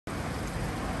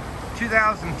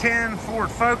2010 Ford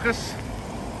Focus,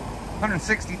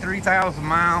 163,000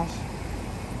 miles.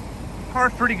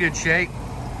 Car's pretty good shape.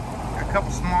 Got a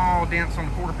couple small dents on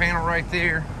the quarter panel right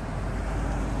there.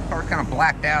 Car's kind of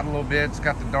blacked out a little bit. It's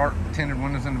got the dark tinted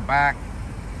windows in the back.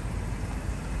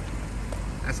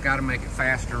 That's got to make it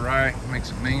faster, right? Makes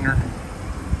it meaner.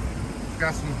 It's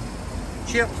got some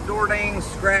chips, door dings,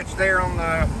 scratch there on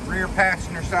the rear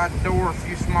passenger side of the door. A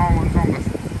few small ones on the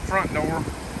front door.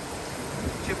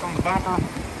 Chip on the bumper.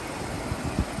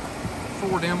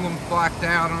 Ford emblem blacked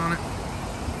out on it.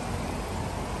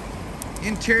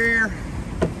 Interior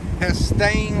has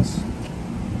stains.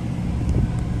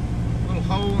 Little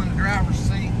hole in the driver's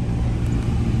seat.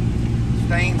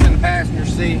 Stains in the passenger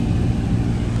seat.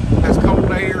 Has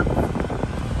cold air.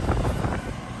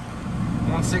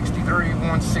 163,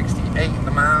 168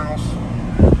 the miles.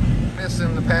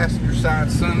 Missing the passenger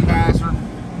side sun visor.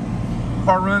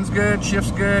 Car runs good,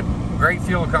 shifts good, great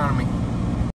fuel economy.